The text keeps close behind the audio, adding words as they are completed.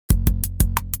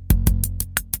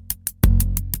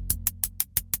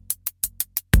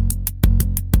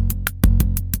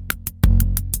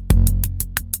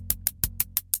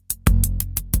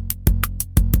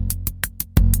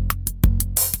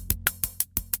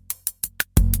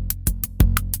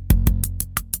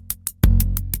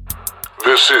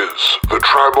This is the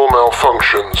Tribal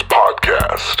Malfunctions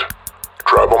podcast.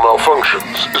 Tribal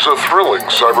Malfunctions is a thrilling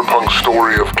cyberpunk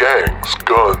story of gangs,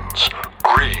 guns,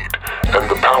 greed, and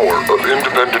the power of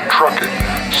independent trucking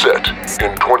set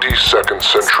in 22nd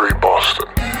century Boston.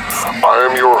 I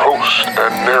am your host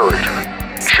and narrator,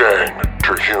 Chang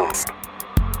Terhune.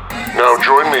 Now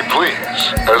join me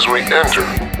please as we enter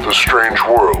the strange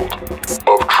world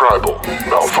of Tribal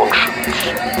Malfunctions.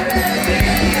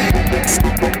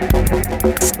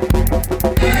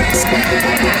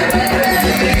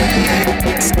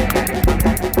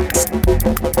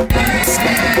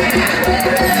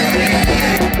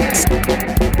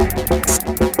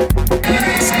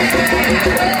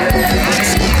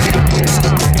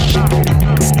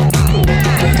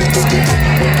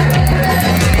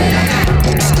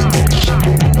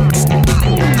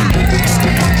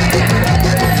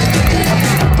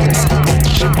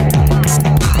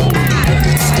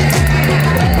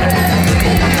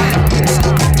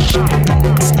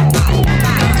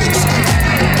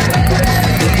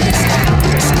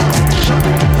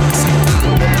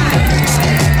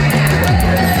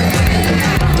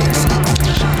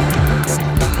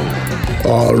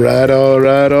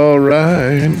 All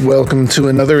right. Welcome to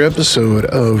another episode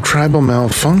of Tribal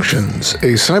Malfunctions,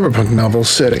 a cyberpunk novel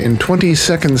set in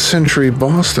 22nd century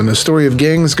Boston, a story of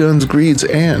gangs, guns, greeds,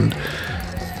 and,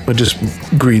 just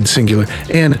greed singular,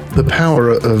 and the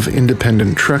power of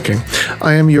independent trucking.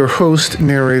 I am your host,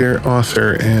 narrator,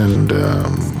 author, and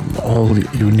all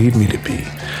you need me to be,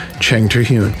 Chang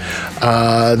Terhune.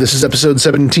 This is episode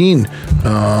 17.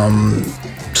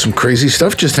 Some crazy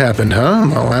stuff just happened, huh?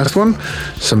 My last one.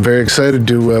 So I'm very excited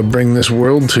to bring this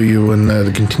world to you and the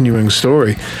continuing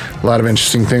story. A lot of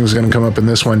interesting things are going to come up in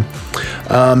this one.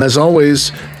 As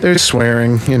always, there's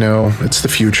swearing, it's the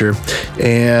future.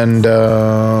 And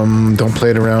don't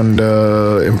play it around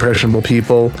impressionable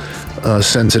people,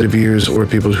 sensitive ears, or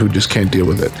people who just can't deal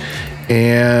with it.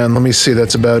 And let me see,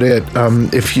 that's about it.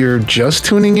 If you're just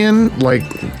tuning in,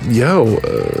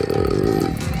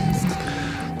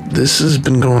 this has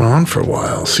been going on for a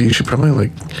while, so you should probably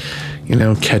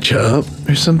catch up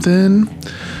or something.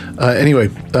 Anyway,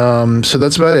 so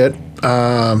that's about it.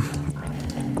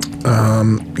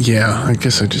 Yeah, I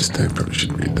guess I probably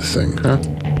should read the thing, huh?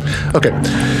 Okay,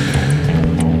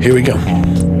 here we go.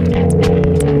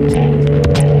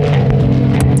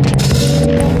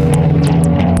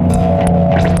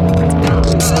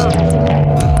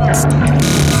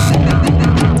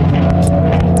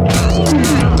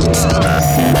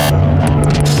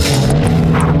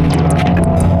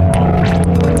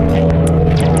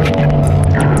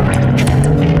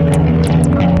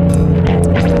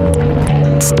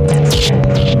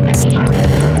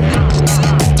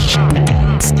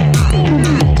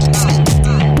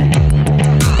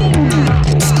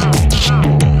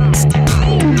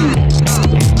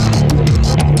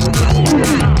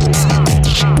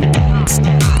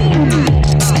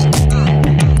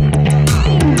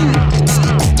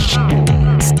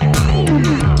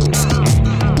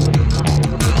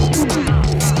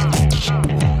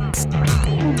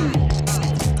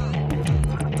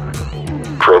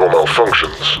 Tribal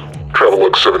Malfunctions, Travel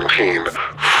X-17,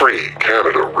 Free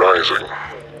Canada Rising.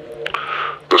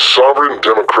 The Sovereign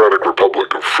Democratic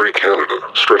Republic of Free Canada,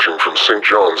 stretching from St.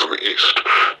 John's in the east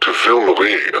to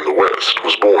Ville-Marie in the west,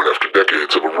 was born after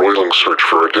decades of a roiling search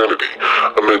for identity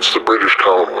amidst the British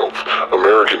Commonwealth,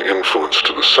 American influence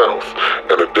to the south,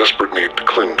 and a desperate need to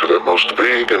cling to that most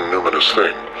vague and numinous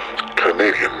thing,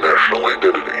 Canadian national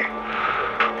identity.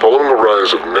 Following the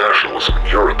rise of nationalism in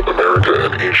Europe, America,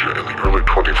 and Asia in the early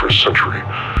 21st century,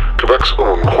 Quebec's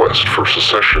own quest for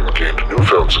secession gained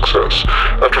newfound success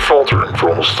after faltering for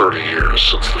almost 30 years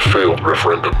since the failed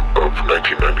referendum of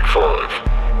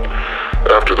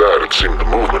 1995. After that, it seemed the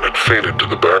movement had faded to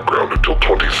the background until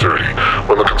 2030,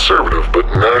 when the conservative but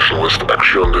nationalist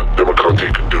Action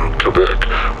Démocratique du Québec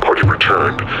party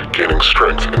returned, gaining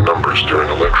strength in numbers during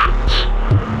elections.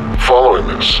 Following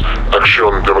this,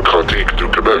 Action Démocratique du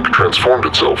Québec transformed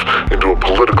itself into a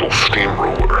political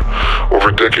steamroller.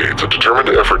 Over decades, a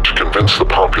determined effort to convince the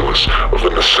populace of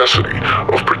the necessity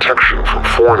of protection from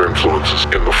foreign influences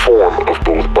in the form of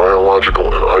both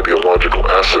biological and ideological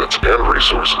assets and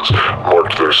resources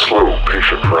marked their slow,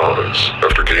 patient rise.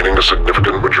 After gaining a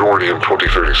significant majority in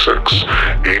 2036,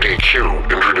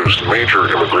 ADQ introduced major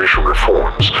immigration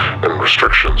reforms and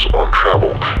restrictions on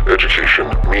travel, education,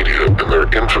 media, and their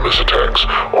infamous attacks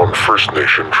on First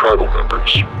Nation tribal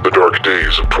members. The dark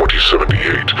days of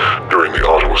 2078, during the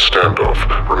Ottawa standoff,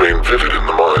 remain vivid in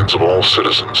the minds of all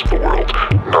citizens of the world,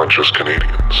 not just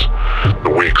Canadians.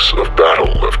 The weeks of battle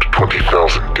left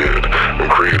 20,000 dead and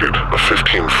created a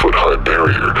 15-foot-high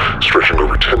barrier stretching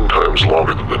over 10 times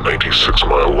longer than the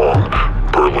 96-mile-long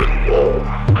Berlin Wall.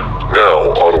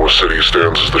 Now, Ottawa City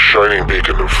stands as the shining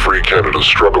beacon of free Canada's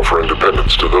struggle for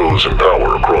independence to those in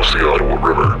power across the Ottawa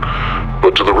River.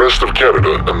 But to the rest of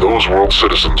Canada and those world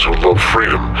citizens who love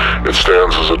freedom, it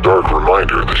stands as a dark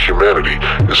reminder that humanity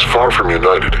is far from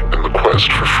united in the quest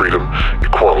for freedom,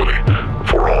 equality,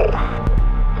 for all.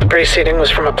 The preceding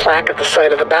was from a plaque at the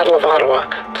site of the Battle of Ottawa,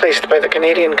 placed by the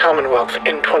Canadian Commonwealth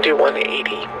in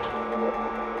 2180.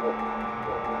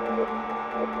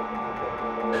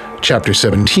 Chapter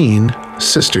 17,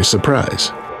 Sister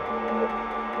Surprise.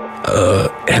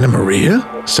 Anna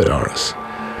Maria? Said Aris.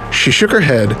 She shook her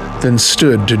head, then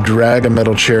stood to drag a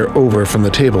metal chair over from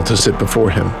the table to sit before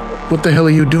him. What the hell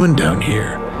are you doing down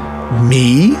here?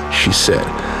 Me? She said,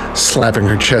 slapping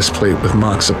her chest plate with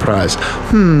mock surprise.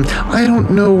 I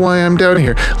don't know why I'm down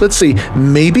here. Let's see,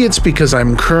 maybe it's because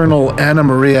I'm Colonel Anna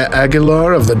Maria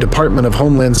Aguilar of the Department of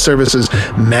Homeland Services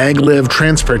Maglev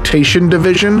Transportation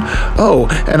Division? Oh,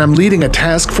 and I'm leading a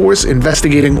task force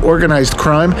investigating organized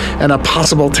crime and a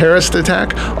possible terrorist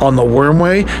attack on the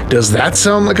Wormway. Does that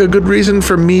sound like a good reason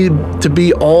for me to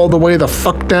be all the way the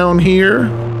fuck down here?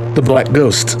 The black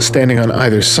ghost standing on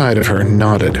either side of her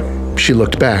nodded. She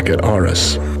looked back at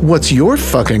Aris. What's your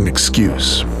fucking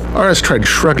excuse? Aris tried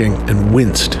shrugging and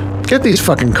winced. Get these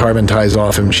fucking carbon ties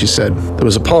off him, she said. There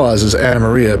was a pause as Anna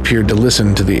Maria appeared to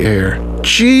listen to the air.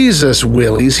 Jesus,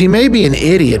 Willies, he may be an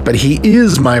idiot, but he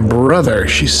is my brother,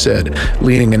 she said,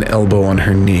 leaning an elbow on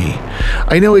her knee.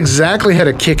 I know exactly how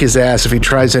to kick his ass if he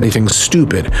tries anything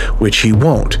stupid, which he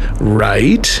won't,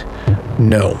 right?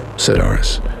 No, said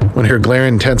Aris. When her glare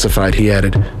intensified, he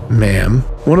added, Ma'am.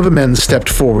 One of the men stepped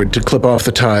forward to clip off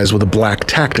the ties with a black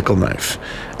tactical knife.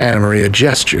 Anna Maria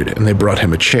gestured, and they brought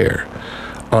him a chair.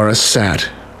 Aris sat,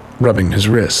 rubbing his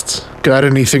wrists. Got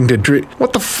anything to drink?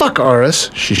 What the fuck,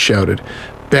 Aris? She shouted,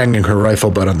 banging her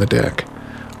rifle butt on the deck.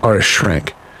 Aris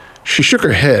shrank. She shook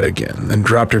her head again, then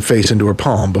dropped her face into her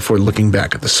palm before looking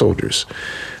back at the soldiers.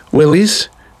 Willies?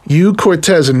 You,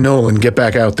 Cortez, and Nolan get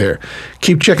back out there.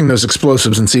 Keep checking those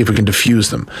explosives and see if we can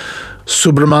defuse them.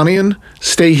 Subramanian,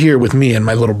 stay here with me and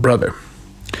my little brother.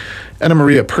 Anna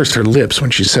Maria pursed her lips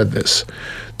when she said this.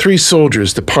 3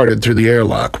 soldiers departed through the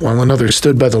airlock, while another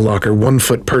stood by the locker, 1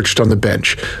 foot perched on the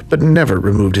bench, but never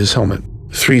removed his helmet.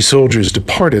 3 soldiers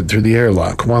departed through the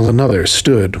airlock, while another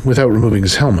stood, without removing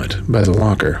his helmet, by the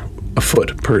locker, a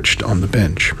foot perched on the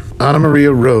bench. Anna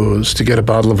Maria rose to get a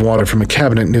bottle of water from a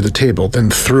cabinet near the table,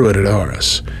 then threw it at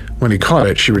Aris. When he caught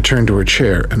it, she returned to her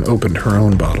chair and opened her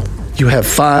own bottle. You have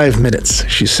 5 minutes,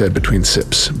 she said between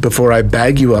sips, before I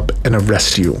bag you up and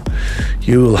arrest you.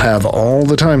 You'll have all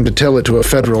the time to tell it to a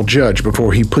federal judge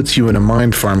before he puts you in a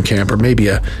mind farm camp or maybe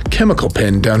a chemical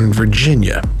pen down in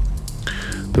Virginia.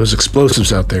 Those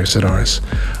explosives out there, said Aris.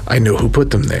 I know who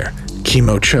put them there.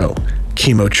 Chemo Cho.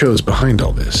 Chemo Cho's behind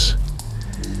all this.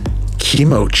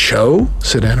 Chemo Cho?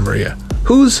 Said Anna Maria.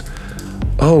 Who's...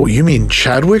 Oh, you mean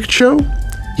Chadwick Cho?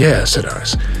 Yeah, said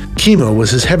Aris. Chemo was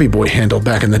his heavy boy handle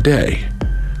back in the day.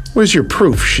 Where's your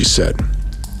proof? She said.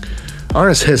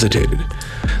 Aris hesitated.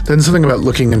 Then something about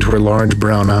looking into her large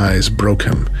brown eyes broke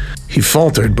him. He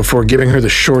faltered before giving her the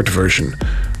short version,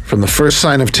 from the first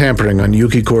sign of tampering on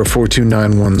Yukicor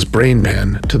 4291's brain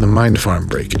pan to the mind farm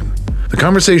break-in. The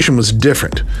conversation was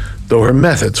different, though her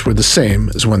methods were the same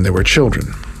as when they were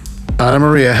children. Anna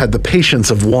Maria had the patience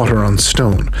of water on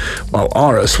stone, while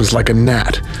Aris was like a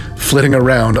gnat, flitting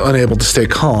around, unable to stay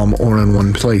calm or in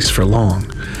one place for long.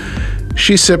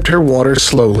 She sipped her water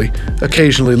slowly,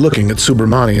 occasionally looking at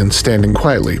Subramanian standing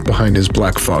quietly behind his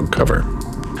black fog cover.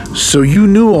 So you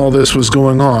knew all this was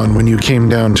going on when you came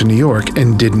down to New York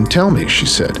and didn't tell me, she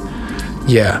said.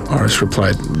 Yeah, Aris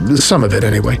replied. Some of it,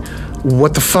 anyway.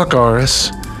 What the fuck, Aris?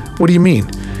 What do you mean?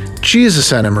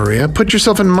 Jesus, Anna Maria, put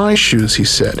yourself in my shoes, he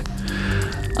said.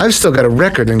 I've still got a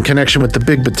record in connection with the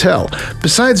Big Battelle.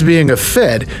 Besides being a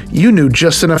Fed, you knew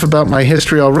just enough about my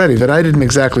history already that I didn't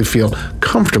exactly feel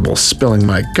comfortable spilling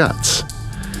my guts.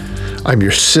 I'm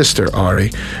your sister,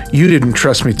 Ari. You didn't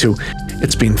trust me to.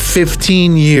 It's been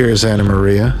 15 years, Anna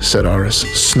Maria, said Aris,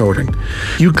 snorting.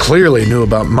 You clearly knew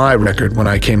about my record when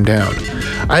I came down.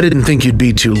 I didn't think you'd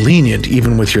be too lenient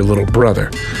even with your little brother.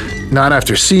 Not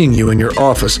after seeing you in your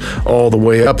office all the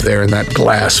way up there in that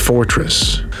glass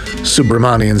fortress.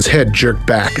 Subramanian's head jerked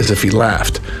back as if he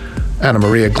laughed. Anna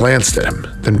Maria glanced at him,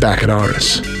 then back at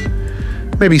Aris.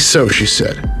 Maybe so, she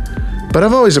said. But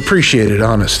I've always appreciated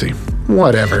honesty.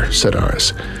 Whatever, said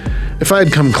Aris. If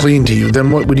I'd come clean to you,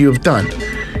 then what would you have done?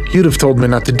 You'd have told me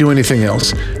not to do anything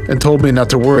else, and told me not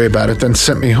to worry about it, then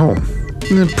sent me home.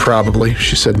 Probably,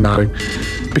 she said, nodding.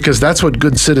 because that's what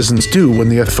good citizens do when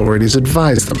the authorities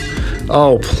advise them.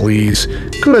 Oh, please.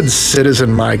 Good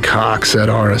citizen, my cock, said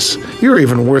Aris. You're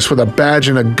even worse with a badge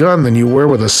and a gun than you were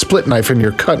with a split knife in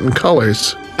your cut and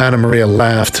colors. Anna Maria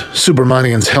laughed.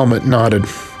 Subramanian's helmet nodded.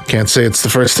 Can't say it's the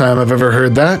first time I've ever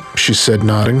heard that, she said,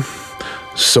 nodding.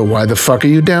 So why the fuck are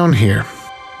you down here?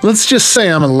 Let's just say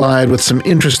I'm allied with some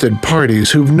interested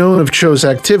parties who've known of Cho's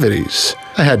activities.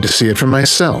 I had to see it for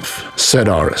myself, said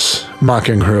Aris,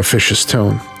 mocking her officious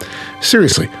tone.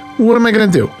 Seriously, what am I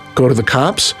going to do? Go to the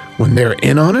cops when they're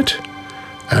in on it?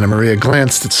 Anna Maria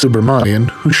glanced at Subramanian,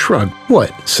 who shrugged.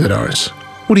 What? Said Aris.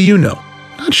 What do you know?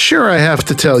 Not sure I have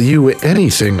to tell you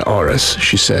anything, Aris,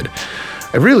 she said.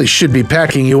 I really should be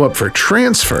packing you up for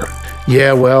transfer.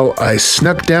 Yeah, well, I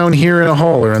snuck down here in a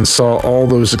hauler and saw all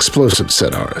those explosives,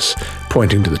 said Aris,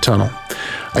 pointing to the tunnel.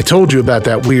 I told you about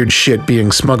that weird shit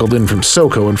being smuggled in from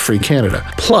SoCo and Free Canada,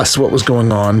 plus what was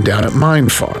going on down at Mine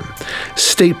Farm.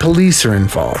 State police are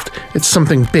involved. It's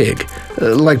something big,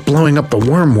 like blowing up the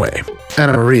Wormway.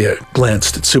 Anna Maria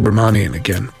glanced at Subramanian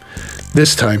again.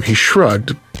 This time he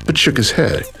shrugged, but shook his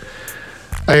head.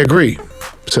 I agree,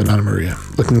 said Anna Maria,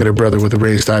 looking at her brother with a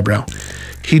raised eyebrow.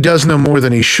 He does know more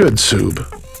than he should, Sub.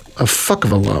 A fuck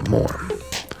of a lot more.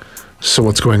 So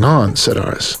what's going on, said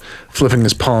Aris, flipping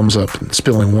his palms up and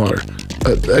spilling water.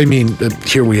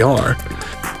 Here we are.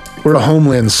 We're a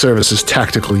Homeland Services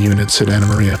tactical unit, said Anna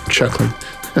Maria, chuckling.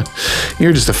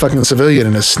 You're just a fucking civilian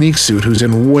in a sneak suit who's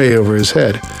in way over his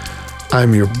head.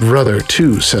 I'm your brother,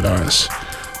 too, said Aris.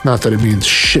 Not that it means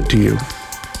shit to you.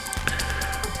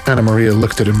 Anna Maria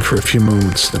looked at him for a few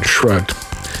moments, then shrugged.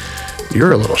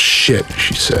 You're a little shit,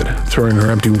 she said, throwing her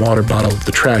empty water bottle at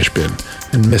the trash bin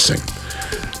and missing.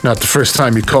 Not the first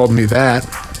time you called me that.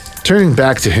 Turning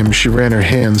back to him, she ran her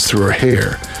hands through her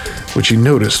hair, which he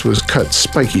noticed was cut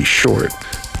spiky short.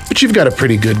 But you've got a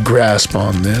pretty good grasp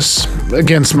on this.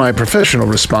 Against my professional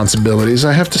responsibilities,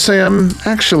 I have to say I'm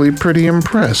actually pretty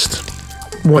impressed.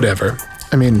 Whatever.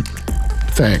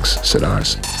 Thanks, said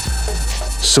Aris.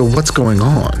 So what's going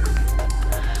on?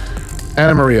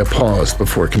 Anna Maria paused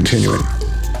before continuing.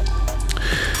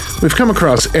 We've come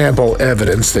across ample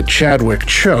evidence that Chadwick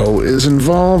Cho is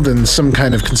involved in some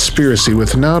kind of conspiracy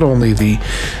with not only the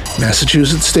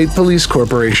Massachusetts State Police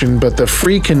Corporation, but the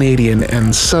Free Canadian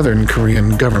and Southern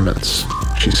Korean governments,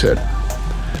 she said.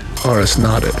 Aris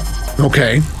nodded.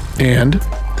 Okay, and?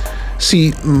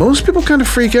 See, most people kind of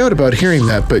freak out about hearing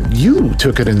that, but you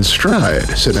took it in stride,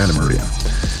 said Anna Maria.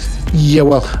 Yeah,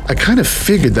 well, I kind of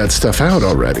figured that stuff out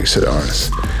already, said Aris.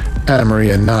 Anna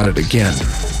Maria nodded again.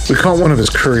 We caught one of his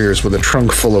couriers with a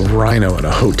trunk full of rhino in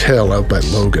a hotel out by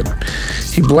Logan.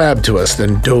 He blabbed to us,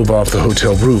 then dove off the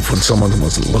hotel roof when someone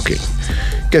wasn't looking.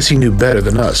 Guess he knew better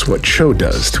than us what Cho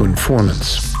does to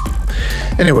informants.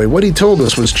 Anyway, what he told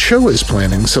us was Cho is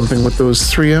planning something with those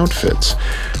 3 outfits.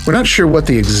 We're not sure what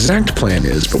the exact plan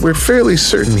is, but we're fairly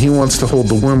certain he wants to hold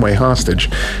the Wormway hostage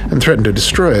and threaten to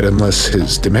destroy it unless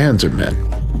his demands are met.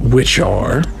 Which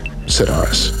are? Said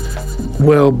Aris.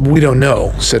 Well, we don't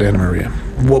know, said Anna Maria.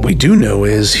 What we do know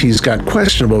is he's got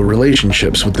questionable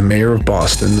relationships with the mayor of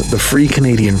Boston, the Free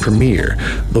Canadian Premier,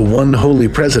 the one holy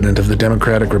president of the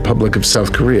Democratic Republic of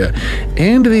South Korea,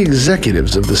 and the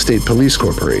executives of the State Police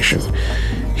Corporation.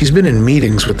 He's been in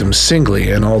meetings with them singly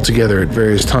and all together at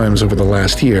various times over the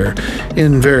last year,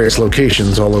 in various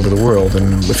locations all over the world,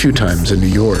 and a few times in New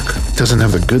York. Doesn't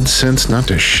have the good sense not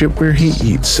to shit where he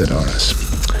eats, said Aris.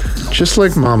 Just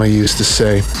like Mama used to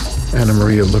say. Anna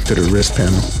Maria looked at her wrist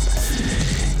panel.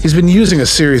 He's been using a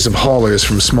series of haulers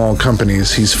from small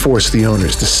companies he's forced the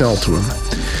owners to sell to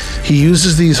him. He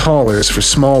uses these haulers for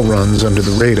small runs under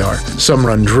the radar. Some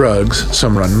run drugs,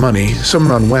 some run money, some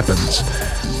run weapons.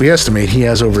 We estimate he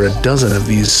has over a dozen of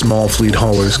these small fleet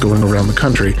haulers going around the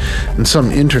country and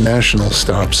some international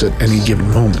stops at any given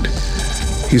moment.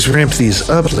 He's ramped these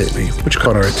up lately, which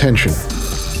caught our attention.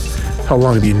 How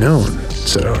long have you known?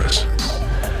 Said Aris.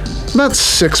 About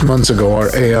 6 months ago,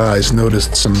 our AIs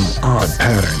noticed some odd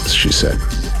patterns, she said.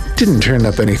 Didn't turn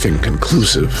up anything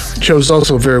conclusive. Cho's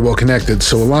also very well connected,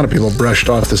 so a lot of people brushed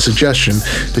off the suggestion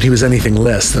that he was anything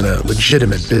less than a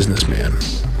legitimate businessman.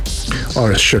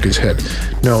 Aris shook his head.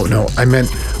 No, I meant,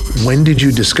 when did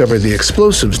you discover the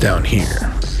explosives down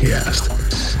here? He asked.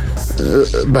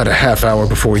 About a half hour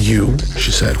before you,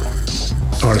 she said.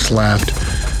 Aris laughed.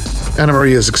 Anna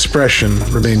Maria's expression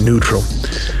remained neutral.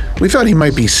 We thought he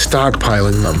might be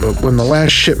stockpiling them, but when the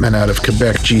last shipment out of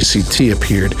Quebec GCT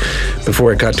appeared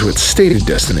before it got to its stated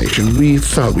destination, we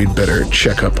thought we'd better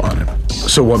check up on it.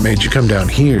 So what made you come down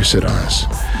here, said Aris.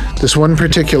 This one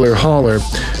particular hauler,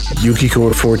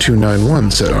 Yukiko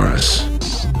 4291, said Aris.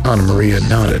 Anna Maria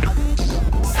nodded.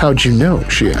 How'd you know,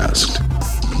 she asked.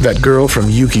 That girl from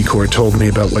Yukicor told me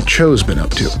about what Cho's been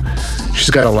up to. She's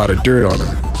got a lot of dirt on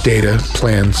him. Data,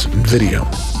 plans, and video.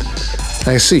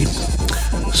 I see.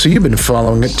 So you've been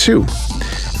following it too.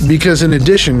 Because in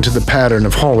addition to the pattern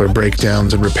of hauler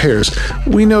breakdowns and repairs,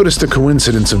 we noticed a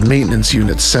coincidence of maintenance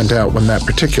units sent out when that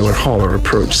particular hauler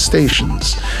approached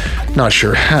stations. Not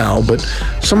sure how, but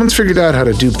someone's figured out how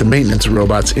to dupe the maintenance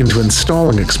robots into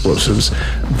installing explosives,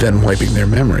 then wiping their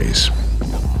memories.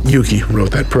 Yuki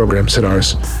wrote that program, said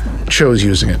Ars. Cho's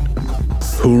using it.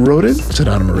 Who wrote it? Said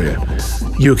Anna Maria.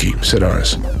 Yuki, said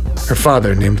Ars. Her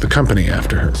father named the company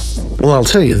after her. Well, I'll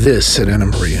tell you this, said Anna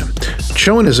Maria.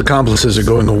 Cho and his accomplices are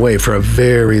going away for a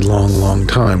very long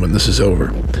time when this is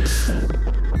over.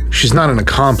 She's not an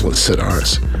accomplice, said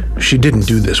Ars. She didn't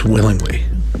do this willingly.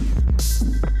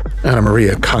 Anna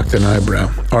Maria cocked an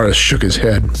eyebrow. Ars shook his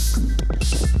head.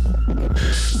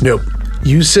 Nope.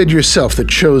 You said yourself that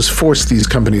Cho's forced these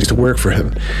companies to work for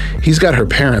him. He's got her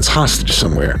parents hostage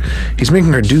somewhere. He's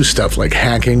making her do stuff like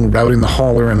hacking, routing the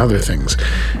hauler, and other things.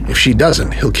 If she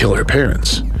doesn't, he'll kill her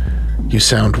parents. You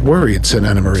sound worried, said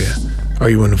Anna Maria. Are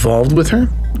you involved with her?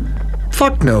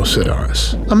 Fuck no, said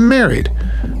Ars. I'm married.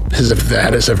 As if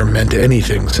that has ever meant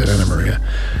anything, said Anna Maria.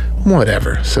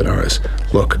 Whatever, said Ars.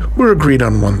 Look, we're agreed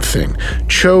on one thing.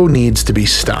 Cho needs to be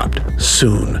stopped.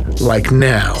 Soon. Like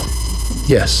now.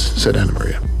 Yes, said Anna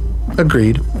Maria.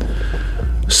 Agreed.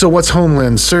 So what's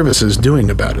Homeland Services doing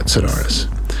about it, said Ars.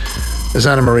 As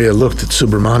Anna Maria looked at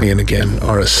Subramanian again,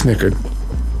 Ars snickered.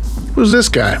 Who's this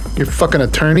guy? Your fucking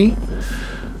attorney?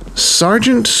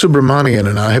 Sergeant Subramanian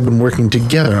and I have been working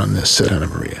together on this, said Anna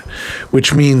Maria,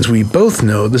 which means we both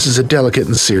know this is a delicate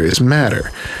and serious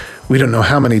matter. We don't know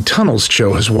how many tunnels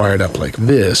Cho has wired up like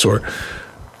this, or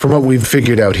from what we've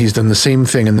figured out, he's done the same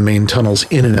thing in the main tunnels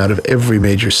in and out of every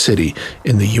major city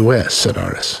in the U.S., said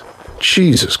Ars.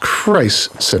 Jesus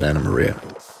Christ, said Anna Maria.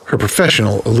 Her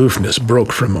professional aloofness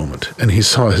broke for a moment, and he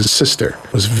saw his sister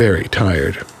was very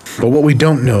tired. But what we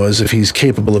don't know is if he's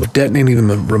capable of detonating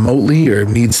them remotely or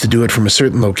needs to do it from a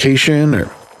certain location,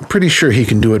 or I'm pretty sure he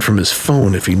can do it from his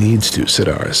phone if he needs to, said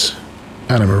Ars.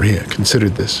 Anna Maria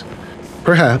considered this.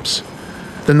 Perhaps.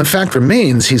 Then the fact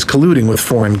remains he's colluding with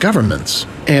foreign governments.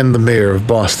 And the mayor of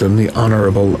Boston, the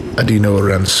Honorable Adino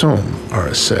Ransom,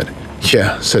 Ars said.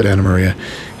 Yeah, said Anna Maria.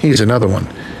 He's another one.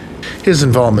 His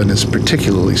involvement is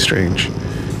particularly strange.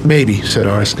 Maybe, said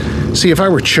Ars. See, if I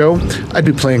were Cho, I'd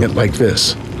be playing it like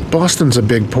this. Boston's a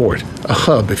big port, a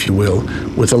hub, if you will,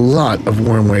 with a lot of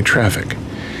wormway traffic.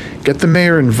 Get the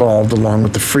mayor involved along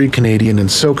with the Free Canadian and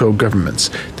SoCo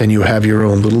governments, then you have your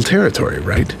own little territory,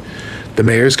 right? The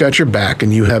mayor's got your back,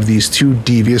 and you have these two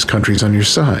devious countries on your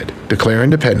side. Declare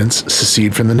independence,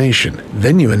 secede from the nation.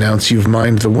 Then you announce you've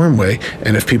mined the wormway,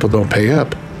 and if people don't pay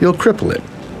up, you'll cripple it.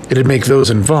 It'd make those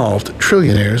involved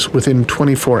trillionaires within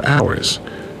 24 hours.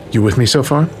 You with me so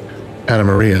far? Anna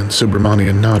Maria and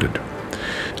Subramanian nodded.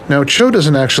 Now, Cho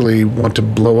doesn't actually want to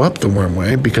blow up the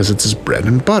wormway because it's his bread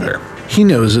and butter. He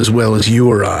knows as well as you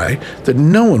or I that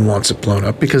no one wants it blown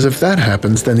up because if that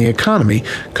happens, then the economy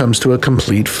comes to a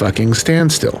complete fucking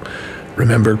standstill.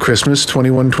 Remember Christmas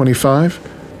 2125?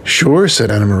 Sure,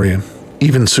 said Anna Maria.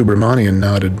 Even Subramanian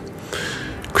nodded.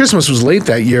 Christmas was late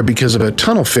that year because of a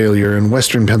tunnel failure in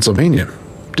western Pennsylvania.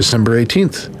 December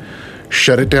 18th.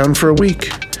 Shut it down for a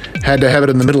week. Had to have it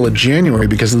in the middle of January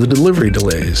because of the delivery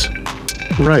delays.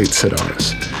 Right, said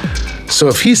Ars. So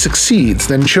if he succeeds,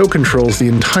 then Cho controls the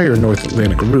entire North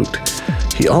Atlantic route.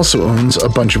 He also owns a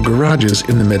bunch of garages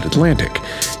in the Mid-Atlantic.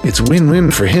 It's win-win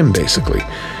for him, basically.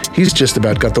 He's just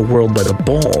about got the world by the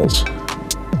balls.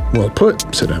 Well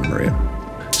put, said Anna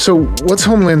Maria. So what's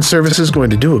Homeland Services going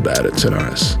to do about it, said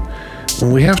Ars.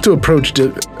 Well, we have to approach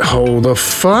Oh, the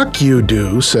fuck you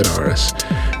do, said Ars.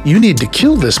 You need to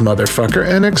kill this motherfucker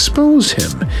and expose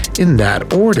him, in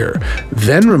that order.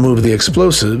 Then remove the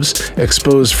explosives,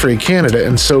 expose Free Canada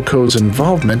and SoCo's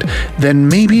involvement, then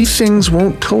maybe things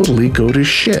won't totally go to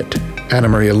shit. Anna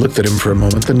Maria looked at him for a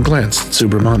moment, then glanced at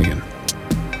Subramanian.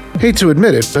 Hate to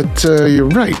admit it, but you're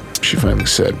right, she finally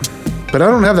said. But I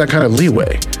don't have that kind of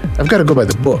leeway. I've got to go by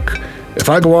the book. If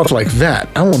I go off like that,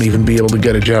 I won't even be able to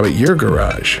get a job at your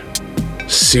garage.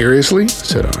 Seriously?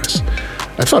 Said Ars.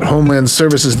 I thought Homeland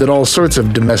Services did all sorts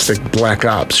of domestic black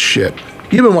ops shit.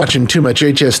 You've been watching too much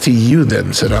HSTU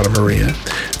then, said Anna Maria.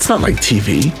 It's not like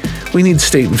TV. We need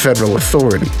state and federal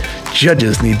authority.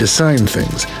 Judges need to sign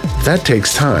things. That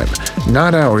takes time.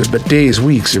 Not hours, but days,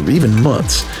 weeks, or even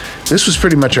months. This was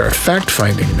pretty much our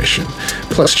fact-finding mission.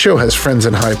 Plus, Cho has friends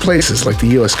in high places like the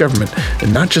U.S. government,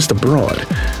 and not just abroad.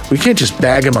 We can't just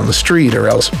bag him on the street or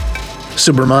else...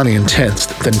 Subramanian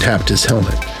tensed, then tapped his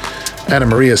helmet. Anna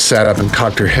Maria sat up and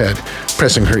cocked her head.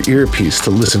 pressing her earpiece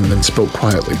to listen, then spoke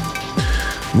quietly.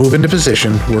 "Move into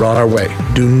position. We're on our way.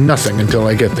 Do nothing until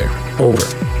I get there. Over."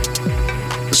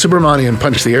 Subramanian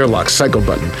punched the airlock cycle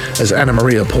button as Anna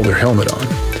Maria pulled her helmet on.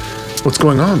 "What's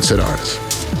going on?" said Aris.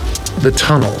 "The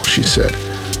tunnel," she said.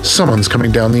 "Someone's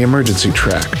coming down the emergency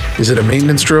track. Is it a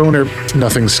maintenance drone or—"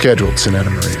 "Nothing scheduled," said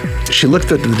Anna Maria. She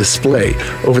looked at the display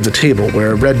over the table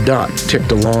where a red dot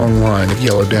ticked a long line of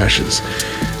yellow dashes.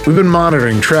 "We've been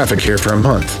monitoring traffic here for a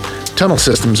month. Tunnel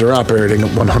systems are operating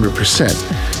at 100%.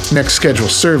 Next scheduled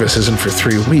service isn't for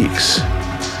 3 weeks."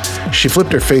 She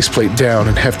flipped her faceplate down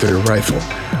and hefted her rifle.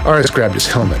 Aris grabbed his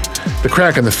helmet. The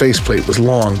crack in the faceplate was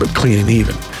long but clean and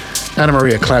even. Anna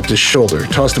Maria clapped his shoulder,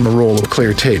 tossed him a roll of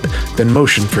clear tape, then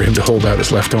motioned for him to hold out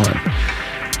his left arm.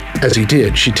 As he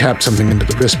did, she tapped something into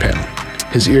the wrist panel.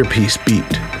 His earpiece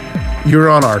beeped. "You're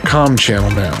on our comm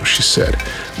channel now," she said.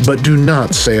 "But do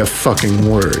not say a fucking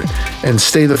word, and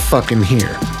stay the fuck in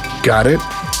here. Got it?"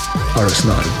 Aris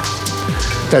nodded.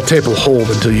 "That tape will hold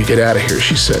until you get out of here,"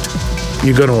 she said.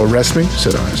 "You gonna arrest me?"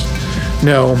 said Aris.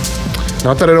 "No,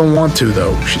 not that I don't want to,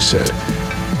 though," she said.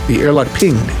 The airlock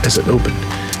pinged as it opened.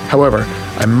 "However,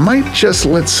 I might just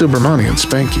let Subramanian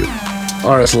spank you."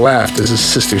 Aris laughed as his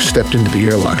sister stepped into the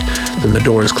airlock, then the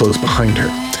doors closed behind her.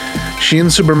 She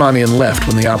and Subramanian left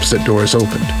when the opposite doors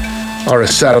opened.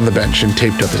 Aris sat on the bench and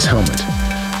taped up his helmet.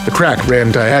 The crack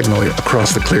ran diagonally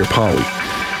across the clear poly.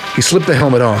 He slipped the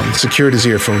helmet on, secured his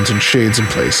earphones and shades in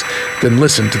place, then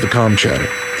listened to the comm chatter.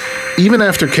 Even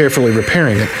after carefully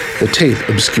repairing it, the tape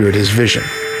obscured his vision.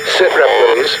 "Sit rep,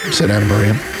 Willies," said Anna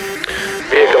Maria.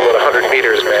 "Vehicle at 100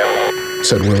 meters, ma'am."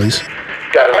 Said Willies.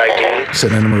 "Got an ID?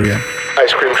 Said Anna Maria.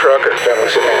 Ice cream truck or family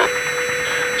sedan?"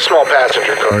 "Small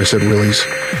passenger car." Said Willies.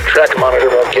 "Track monitor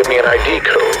won't give me an ID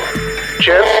code."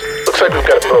 "Gents, looks like we've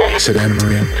got a bogey." Said Anna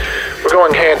Maria. "We're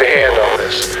going hand to hand on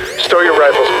this. Stow your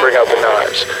rifles and bring out the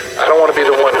knives. I don't want to be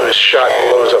the one who is shot and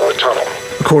blows up the tunnel."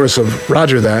 A chorus of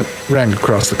 "Roger that" rang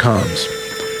across the comms.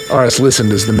 Aris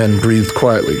listened as the men breathed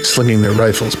quietly, slinging their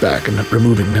rifles back and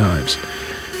removing knives.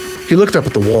 He looked up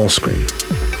at the wall screen.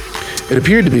 It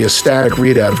appeared to be a static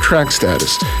readout of track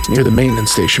status near the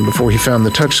maintenance station before he found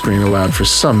the touchscreen allowed for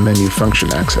some menu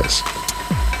function access.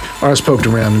 Aris poked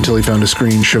around until he found a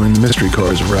screen showing the mystery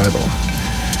car's arrival.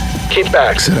 "Keep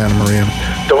back," Said Anna Maria.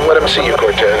 "Don't let him see you,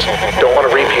 Cortez. Don't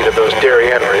want a repeat of those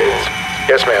Darien raids."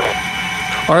 "Yes, ma'am."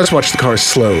 Aris watched the car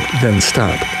slow, then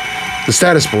stop. The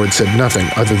status board said nothing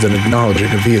other than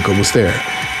acknowledging a vehicle was there.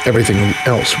 Everything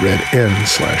else read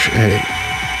N/A.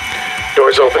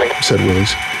 "Doors opening," Said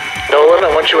Willies. "Nolan,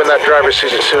 I want you in that driver's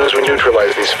seat as soon as we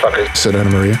neutralize these fuckers." Said Anna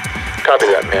Maria. "Copy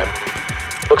that, ma'am."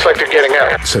 "Looks like they're getting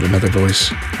out." Said another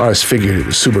voice. Aris figured it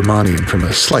was Subramanian from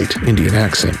a slight Indian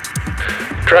accent.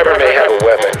 "Driver may have a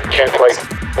weapon. Can't quite...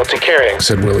 What's he carrying?"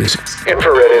 Said Willies.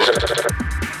 "Infrared isn't..."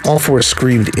 All four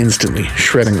screamed instantly,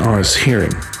 shredding Aris'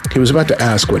 hearing. He was about to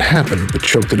ask what happened, but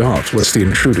choked it off lest the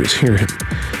intruders hear him.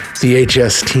 The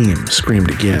HS team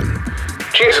screamed again.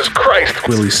 "Jesus Christ,"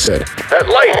 Willies said. "that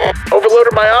light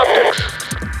overloaded my optics."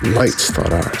 Lights,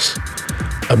 thought Aris.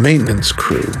 A maintenance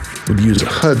crew would use a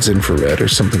HUD's infrared or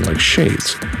something like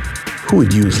shades. Who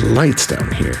would use lights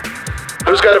down here?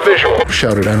 "Who's got a visual?"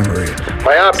 Shouted Anna Maria.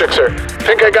 "My optics are...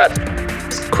 Think I got..."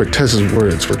 Cortez's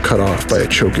words were cut off by a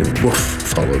choking woof,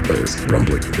 followed by a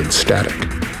rumbling, then static.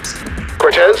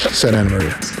 "Cortez? Said Anna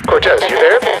Maria. Cortez, you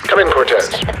there? Come in, Cortez."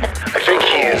 "I think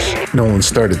he's..." Nolan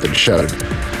started, then shouted.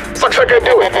 "Fuck's that guy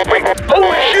doing? Wait,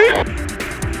 holy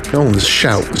shit!" Nolan's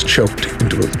shout was choked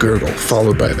into a gurgle,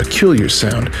 followed by a peculiar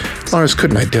sound Lars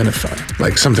couldn't identify,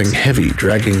 like something heavy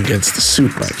dragging against the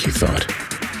suit mic, he thought.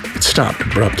 It stopped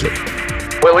abruptly.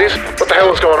 "Willies, what the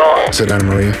hell is going on?" Said Anna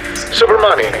Maria.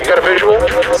 "Subramanian, you got a visual?"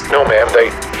 "No, ma'am, they..."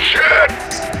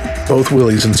 "Shit!" Both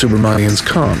Willies and Subramanian's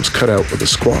comms cut out with a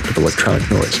squawk of electronic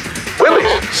noise.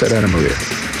 "Willies! Said Anna Maria.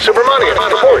 Subramanian,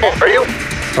 report! Are you..."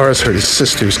 Aris heard his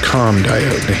sister's comm die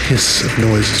out in a hiss of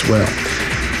noise as well,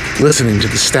 listening to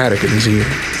the static in his ear.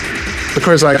 The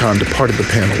car's icon departed the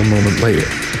panel a moment later.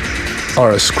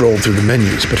 Aris scrolled through the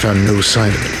menus but found no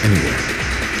sign of it anywhere.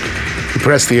 He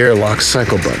pressed the airlock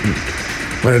cycle button.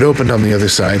 When it opened on the other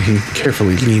side, he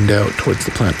carefully leaned out towards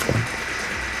the platform.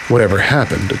 Whatever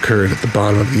happened occurred at the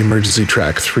bottom of the emergency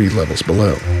track 3 levels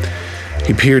below.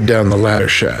 He peered down the ladder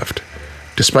shaft.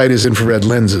 Despite his infrared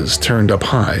lenses turned up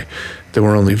high, there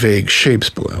were only vague shapes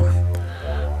below.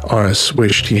 Aris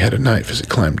wished he had a knife as he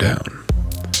climbed down.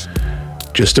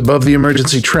 Just above the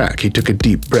emergency track, he took a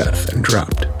deep breath and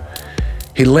dropped.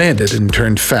 He landed and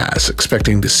turned fast,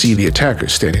 expecting to see the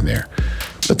attackers standing there.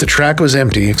 But the track was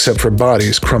empty except for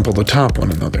bodies crumpled atop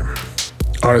one another.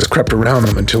 Aris crept around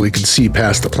them until he could see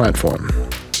past the platform.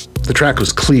 The track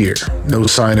was clear, no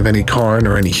sign of any car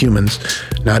nor any humans,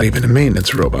 not even a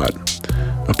maintenance robot.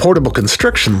 A portable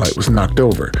construction light was knocked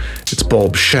over, its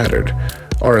bulb shattered.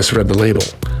 Aris read the label.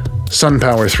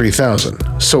 SunPower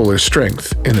 3000, solar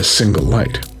strength in a single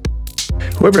light.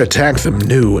 Whoever attacked them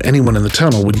knew anyone in the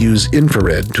tunnel would use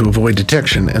infrared to avoid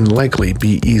detection and likely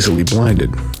be easily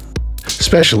blinded,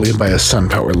 especially by a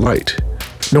SunPower light.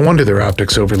 No wonder their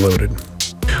optics overloaded.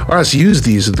 Aris used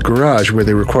these at the garage where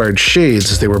they required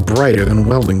shades as they were brighter than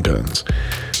welding guns.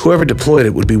 Whoever deployed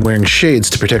it would be wearing shades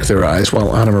to protect their eyes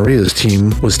while Anna Maria's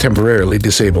team was temporarily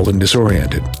disabled and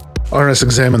disoriented. Aris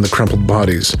examined the crumpled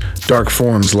bodies, dark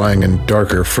forms lying in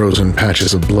darker, frozen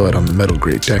patches of blood on the metal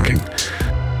grate decking.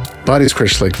 Bodies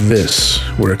crushed like this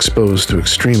were exposed to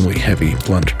extremely heavy,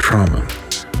 blunt trauma.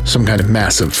 Some kind of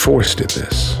massive force did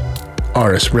this.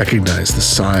 Aris recognized the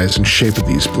size and shape of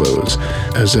these blows,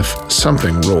 as if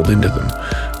something rolled into them,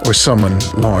 or someone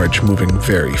large moving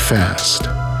very fast.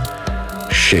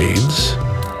 Shades?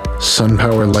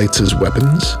 SunPower lights as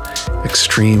weapons?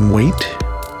 Extreme weight?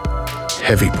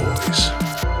 Heavy boys.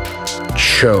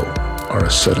 Cho,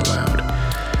 Aris said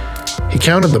aloud. He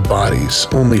counted the bodies,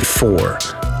 only 4.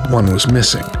 One was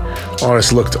missing.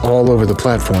 Aris looked all over the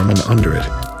platform and under it.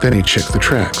 Then he checked the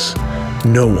tracks.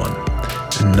 No one.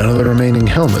 And none of the remaining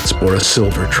helmets bore a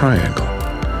silver triangle.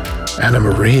 Anna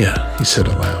Maria, he said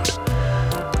aloud.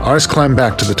 Aris climbed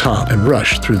back to the top and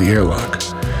rushed through the airlock.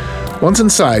 Once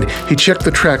inside, he checked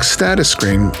the track's status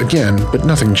screen again, but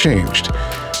nothing changed.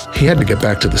 He had to get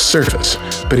back to the surface,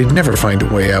 but he'd never find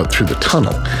a way out through the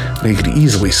tunnel, and he could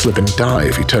easily slip and die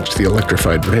if he touched the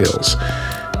electrified rails.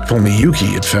 If only Yuki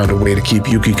had found a way to keep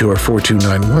Yukicor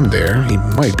 4291 there, he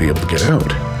might be able to get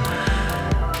out.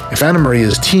 If Anna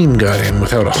Maria's team got in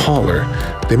without a hauler,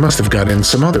 they must have got in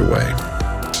some other way.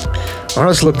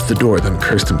 Aris looked at the door, then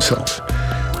cursed himself.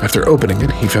 After opening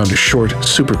it, he found a short,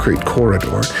 supercrate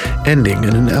corridor ending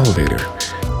in an elevator.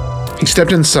 He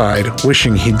stepped inside,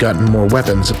 wishing he'd gotten more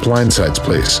weapons at Blindside's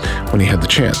place when he had the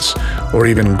chance, or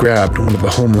even grabbed one of the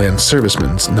Homeland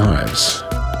Servicemen's knives.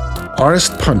 Aris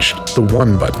punched the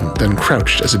 1 button, then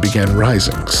crouched as it began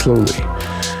rising slowly.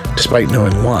 Despite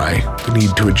knowing why, the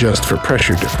need to adjust for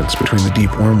pressure difference between the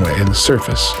deep wormway and the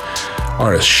surface,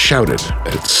 Aris shouted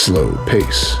at its slow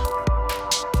pace.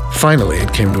 Finally,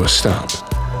 it came to a stop.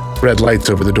 Red lights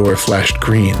over the door flashed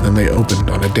green, then they opened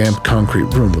on a damp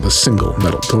concrete room with a single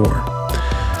metal door.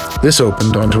 This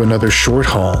opened onto another short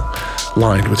hall,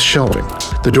 lined with shelving.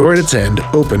 The door at its end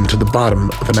opened to the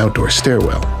bottom of an outdoor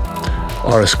stairwell.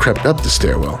 Aris crept up the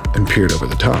stairwell and peered over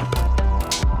the top.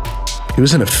 He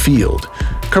was in a field,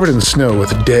 covered in snow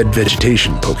with dead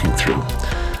vegetation poking through.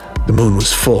 The moon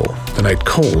was full, the night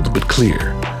cold but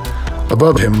clear.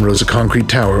 Above him rose a concrete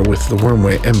tower with the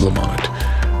Wormway emblem on it.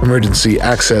 Emergency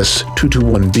Access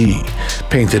 221B,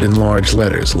 painted in large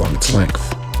letters along its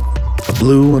length. A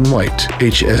blue and white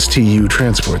HSTU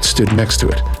transport stood next to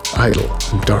it, idle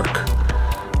and dark.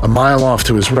 A mile off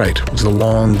to his right was the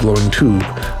long, glowing tube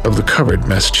of the covered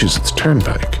Massachusetts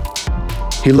Turnpike.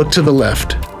 He looked to the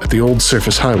left at the old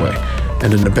surface highway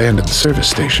and an abandoned service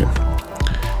station.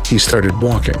 He started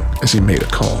walking as he made a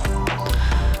call.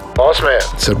 "Boss man,"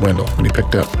 said Wendell when he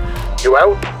picked up. "You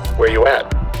out? Where you at?"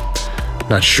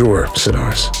 "Not sure," said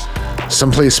Aris.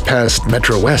 "Someplace past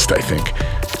Metro West, I think.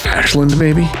 Ashland,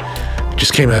 maybe?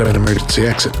 Just came out of an emergency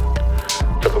exit."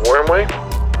 "For the Wormway?"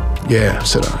 "Yeah,"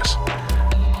 said Aris.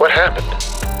 "What happened?"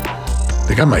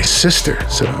 "They got my sister,"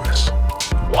 said Aris.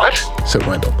 "What?" said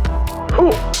Wendell.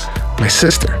 "Who?" "My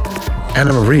sister,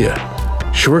 Anna Maria.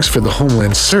 She works for the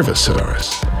Homeland Service," said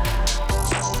Aris.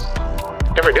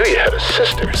 "Never knew you had a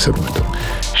sister," said Wendell.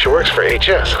 "She works for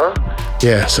HS, huh?"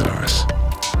 "Yeah," said Aris.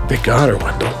 "They got her,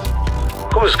 Wendell,"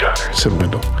 "Who's got her?" said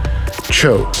Wendell.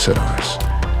 "Cho," said Aris.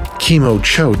 "Chemo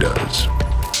Cho does."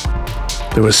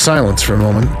 There was silence for a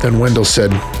moment, then Wendell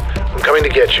said, "I'm coming to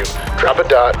get you. Drop a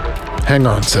dot." "Hang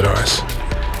on," said Aris.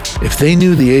 "If they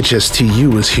knew the HSTU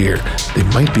was here, they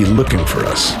might be looking for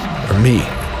us. Or me."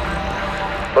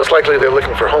 "Most likely they're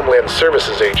looking for Homeland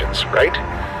Services agents, right?"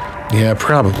 "Yeah,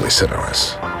 probably," said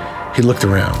Aris. He looked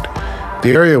around.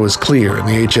 The area was clear and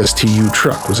the HSTU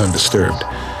truck was undisturbed.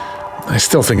 I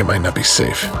still think it might not be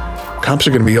safe. Cops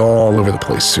are going to be all over the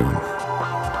place soon.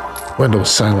 Wendell was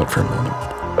silent for a moment.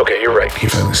 "Okay, you're right," He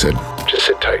finally said, "Just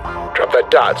sit tight. Drop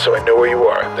that dot so I know where you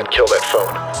are, then kill that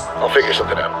phone. I'll figure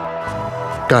something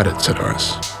out." "Got it," said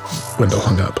Aris. Wendell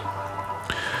hung up.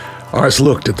 Aris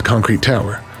looked at the concrete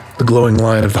tower, the glowing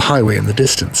line of the highway in the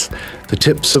distance, the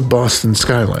tips of Boston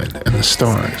skyline, and the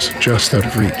stars just out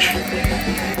of reach.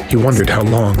 He wondered how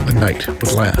long the night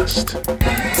would last.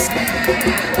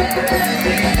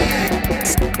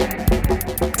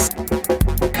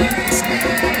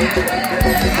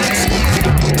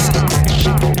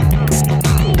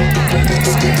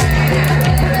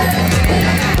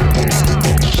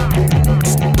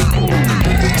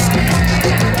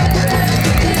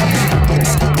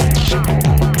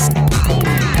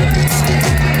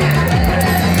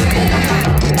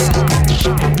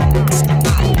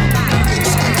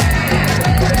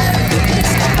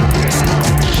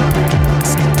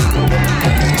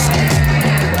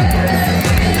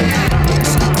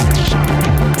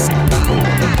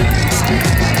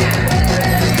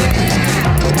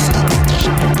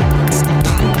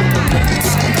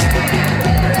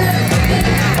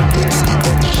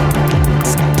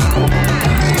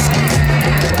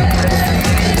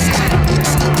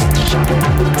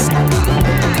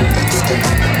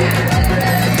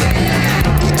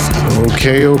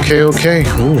 Okay.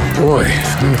 Oh boy.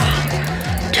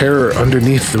 Terror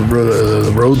underneath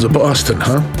the roads of Boston,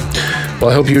 huh?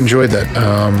 Well, I hope you enjoyed that.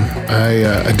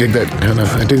 I dig that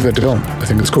I dig that development. I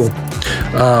think it's cool.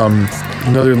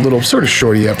 Another little sort of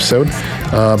shorty episode.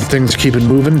 But things are keeping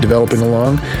moving, developing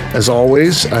along. As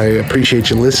always, I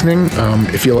appreciate you listening.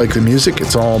 If you like the music,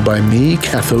 it's all by me,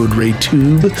 Cathode Ray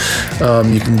Tube.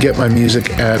 You can get my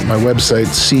music at my website,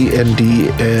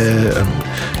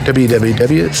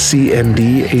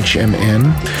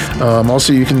 www.cndhmn.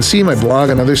 Also, you can see my blog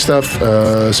and other stuff,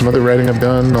 some other writing I've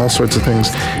done, all sorts of things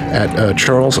at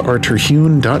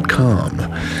charlesarthurhune.com.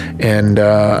 And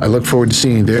I look forward to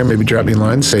seeing you there. Maybe drop me a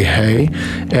line, say hey.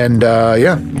 And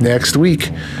next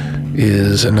week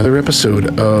is another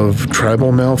episode of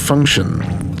Tribal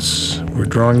Malfunctions. We're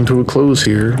drawing to a close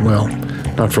here. Well,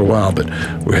 not for a while, but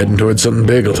we're heading towards something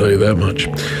big, I'll tell you that much.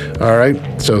 All right,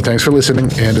 so thanks for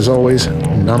listening, and as always,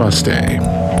 namaste.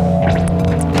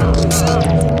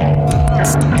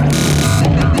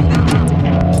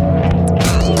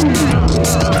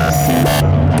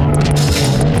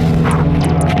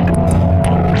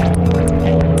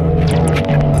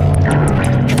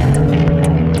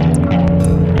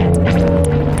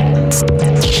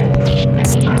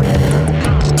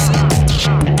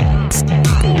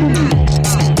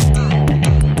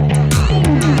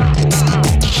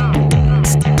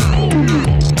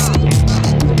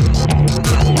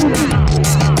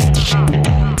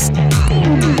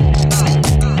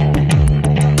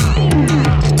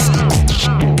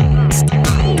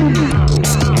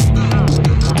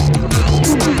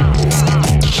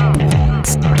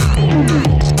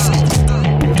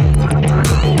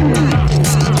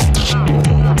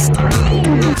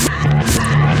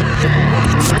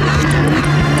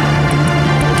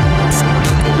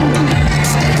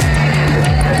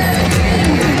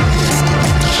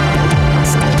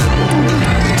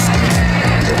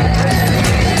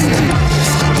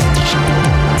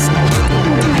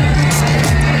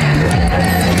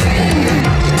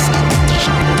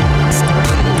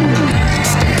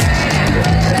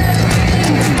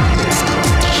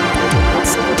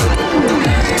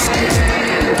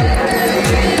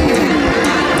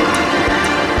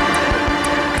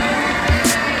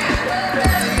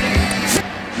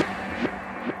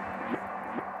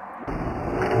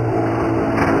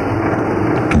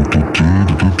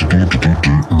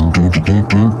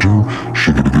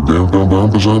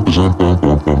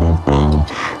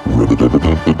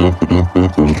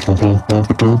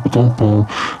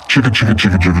 Chicka chicka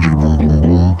chicka chicka chicka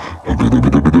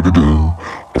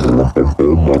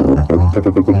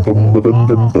boom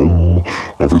boom boom.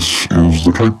 This is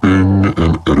the typing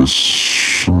and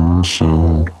Edison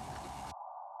sound.